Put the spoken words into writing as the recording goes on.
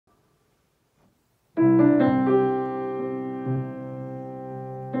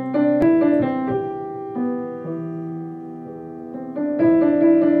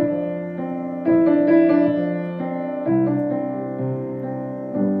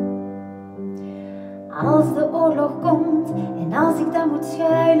Als de oorlog komt en als ik dan moet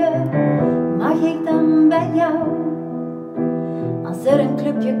schuilen, mag ik dan bij jou? Als er een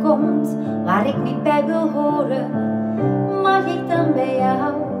clubje komt waar ik niet bij wil horen, mag ik dan bij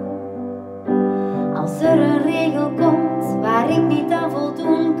jou? Als er een regel komt waar ik niet aan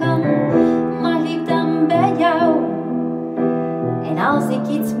voldoen kan, mag ik dan bij jou? En als ik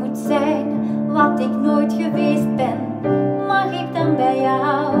iets moet zijn wat ik nooit geweest ben, mag ik dan bij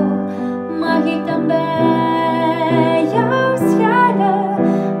jou? Mag ik dan bij jou schuilen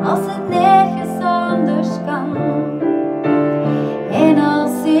als het nergens anders kan? En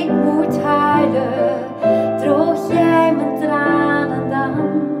als ik moet huilen, droog jij mijn tranen dan?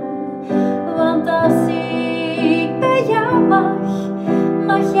 Want als ik bij jou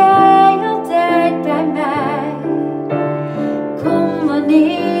mag jij altijd bij mij. Kom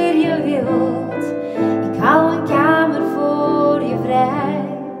wanneer je wilt, ik hou een kamer voor je vrij.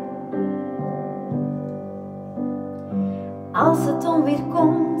 Als het onweer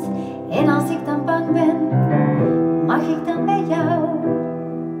komt en als ik dan bang ben, mag ik dan bij jou?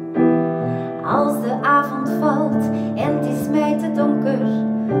 Als de avond valt en het is mij te donker,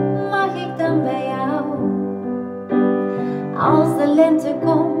 mag ik dan bij jou? Als de lente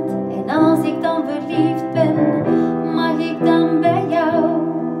komt en als ik dan verliefd ben, mag ik dan bij jou?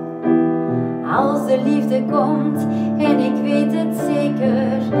 Als de liefde komt en ik weet het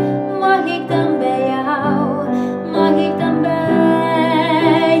zeker, mag ik dan bij jou? Mag ik dan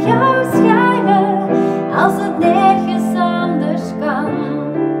bij jou schuilen als het nergens anders kan?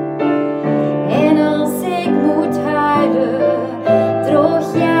 En als ik moet huilen,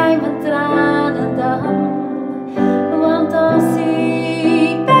 droog jij mijn tranen dan? Want als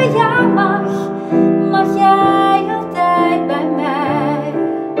ik bij jou mag jij altijd bij mij.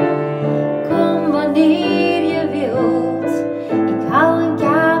 Kom wanneer je wilt, ik hou een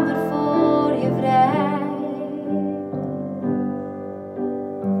kamer voor je vrij.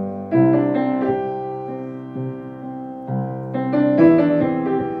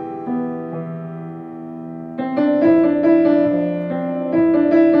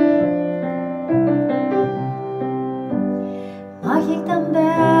 Mag ik dan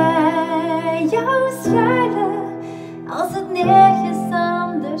bij jou schuilen als het nergens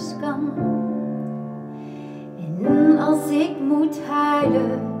anders kan? En als ik moet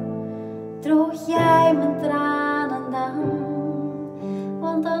huilen, droog jij mijn tranen dan?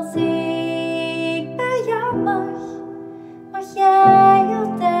 Want als ik bij jou mag jij